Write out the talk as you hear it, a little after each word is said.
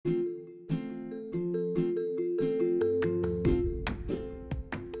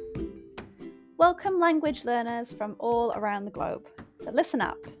Welcome language learners from all around the globe to Listen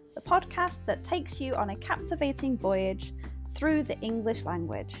Up, the podcast that takes you on a captivating voyage through the English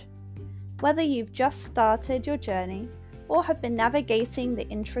language. Whether you've just started your journey or have been navigating the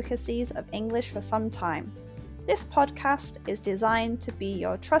intricacies of English for some time, this podcast is designed to be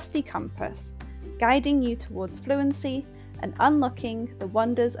your trusty compass, guiding you towards fluency and unlocking the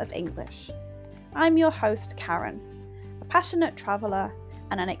wonders of English. I'm your host, Karen, a passionate traveller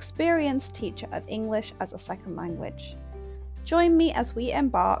and an experienced teacher of English as a second language. Join me as we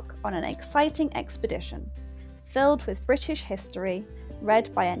embark on an exciting expedition filled with British history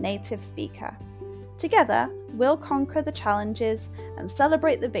read by a native speaker. Together, we'll conquer the challenges and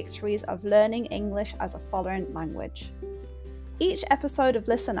celebrate the victories of learning English as a foreign language. Each episode of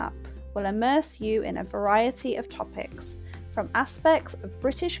Listen Up will immerse you in a variety of topics, from aspects of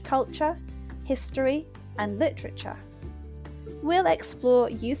British culture, history, and literature. We'll explore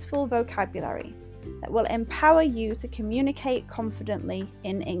useful vocabulary that will empower you to communicate confidently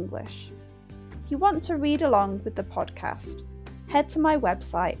in English. If you want to read along with the podcast, head to my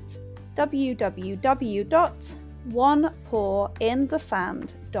website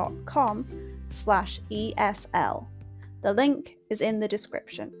www.onepawinthesand.com/ESL. The link is in the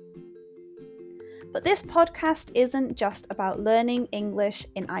description. But this podcast isn't just about learning English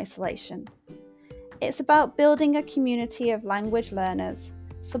in isolation. It's about building a community of language learners,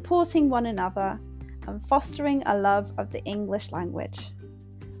 supporting one another, and fostering a love of the English language.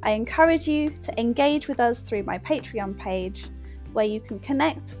 I encourage you to engage with us through my Patreon page, where you can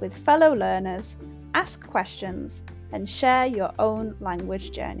connect with fellow learners, ask questions, and share your own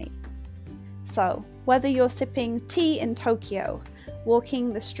language journey. So, whether you're sipping tea in Tokyo,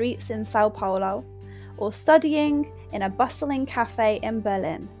 walking the streets in Sao Paulo, or studying in a bustling cafe in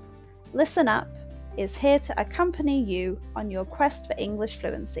Berlin, Listen Up is here to accompany you on your quest for English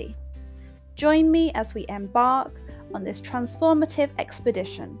fluency. Join me as we embark on this transformative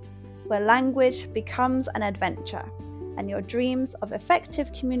expedition, where language becomes an adventure and your dreams of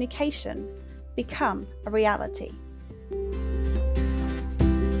effective communication become a reality.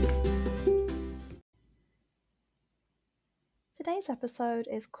 Today's episode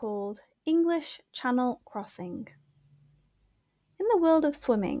is called English Channel Crossing. In the world of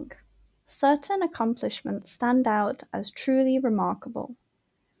swimming, certain accomplishments stand out as truly remarkable,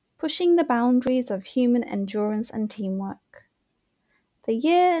 pushing the boundaries of human endurance and teamwork. The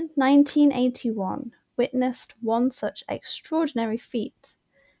year 1981 witnessed one such extraordinary feat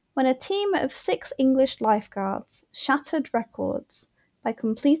when a team of 6 English lifeguards shattered records by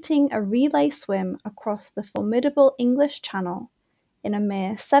completing a relay swim across the formidable English Channel in a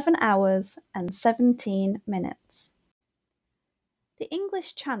mere 7 hours and 17 minutes. The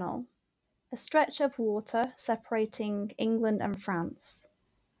English Channel, a stretch of water separating England and France,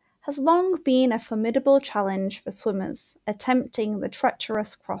 has long been a formidable challenge for swimmers attempting the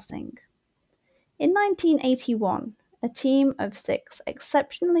treacherous crossing. In 1981, a team of 6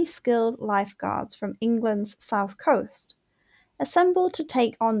 exceptionally skilled lifeguards from England's south coast assembled to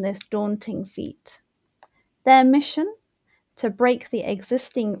take on this daunting feat. Their mission? To break the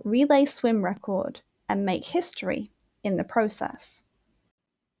existing relay swim record and make history in the process.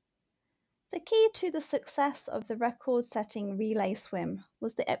 The key to the success of the record-setting relay swim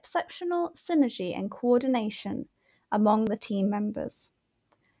was the exceptional synergy and coordination among the team members.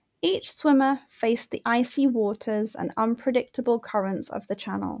 Each swimmer faced the icy waters and unpredictable currents of the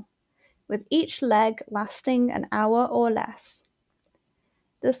channel, with each leg lasting an hour or less.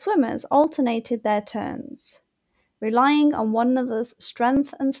 The swimmers alternated their turns, relying on one another's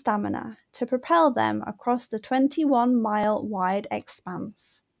strength and stamina to propel them across the 21-mile-wide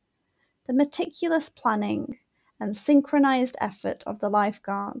expanse. The meticulous planning and synchronized effort of the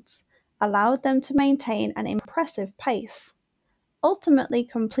lifeguards allowed them to maintain an impressive pace, ultimately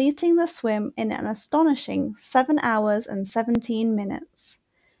completing the swim in an astonishing 7 hours and 17 minutes,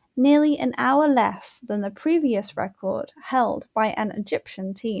 nearly an hour less than the previous record held by an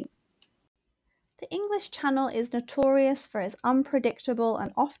Egyptian team. The English Channel is notorious for its unpredictable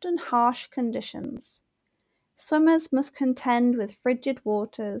and often harsh conditions. Swimmers must contend with frigid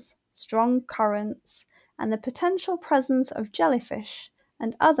waters, strong currents, and the potential presence of jellyfish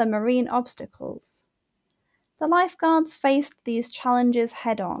and other marine obstacles. The lifeguards faced these challenges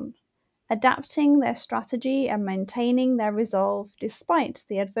head-on, adapting their strategy and maintaining their resolve despite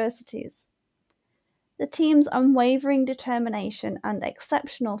the adversities. The team's unwavering determination and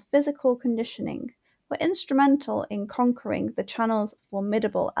exceptional physical conditioning were instrumental in conquering the channel's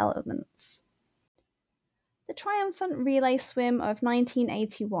formidable elements. The triumphant relay swim of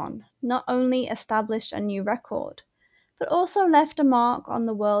 1981 not only established a new record, but also left a mark on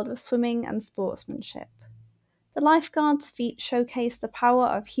the world of swimming and sportsmanship. The lifeguard's feat showcased the power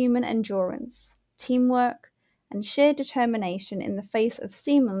of human endurance, teamwork, and sheer determination in the face of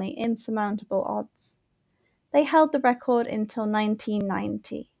seemingly insurmountable odds. They held the record until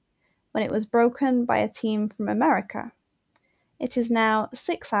 1990, when it was broken by a team from America. It is now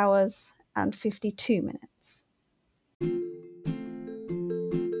 6 hours and 52 minutes.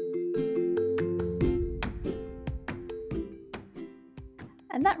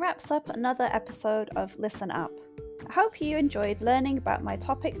 And that wraps up another episode of Listen Up. I hope you enjoyed learning about my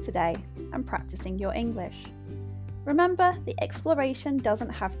topic today and practicing your English. Remember, the exploration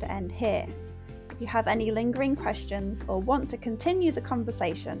doesn't have to end here. If you have any lingering questions or want to continue the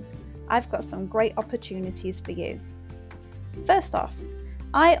conversation, I've got some great opportunities for you. First off,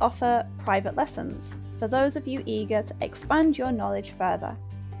 I offer private lessons for those of you eager to expand your knowledge further,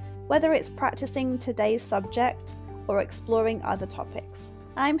 whether it's practicing today's subject or exploring other topics.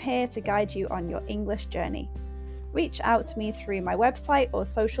 I'm here to guide you on your English journey. Reach out to me through my website or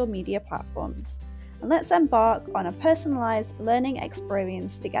social media platforms, and let's embark on a personalised learning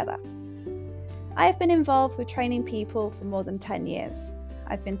experience together. I have been involved with training people for more than 10 years.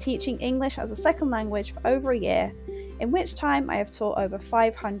 I've been teaching English as a second language for over a year, in which time I have taught over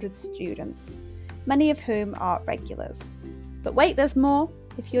 500 students, many of whom are regulars. But wait, there's more!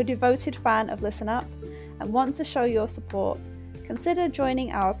 If you're a devoted fan of Listen Up and want to show your support, consider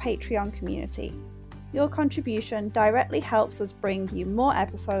joining our Patreon community. Your contribution directly helps us bring you more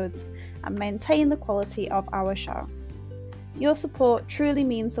episodes and maintain the quality of our show. Your support truly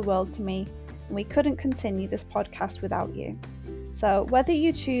means the world to me, and we couldn't continue this podcast without you. So whether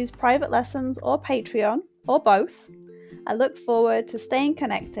you choose private lessons or Patreon, or both, I look forward to staying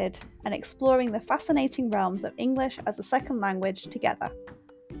connected and exploring the fascinating realms of English as a second language together.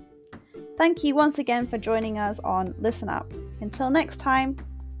 Thank you once again for joining us on Listen Up. Until next time,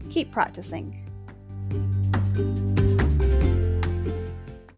 keep practicing.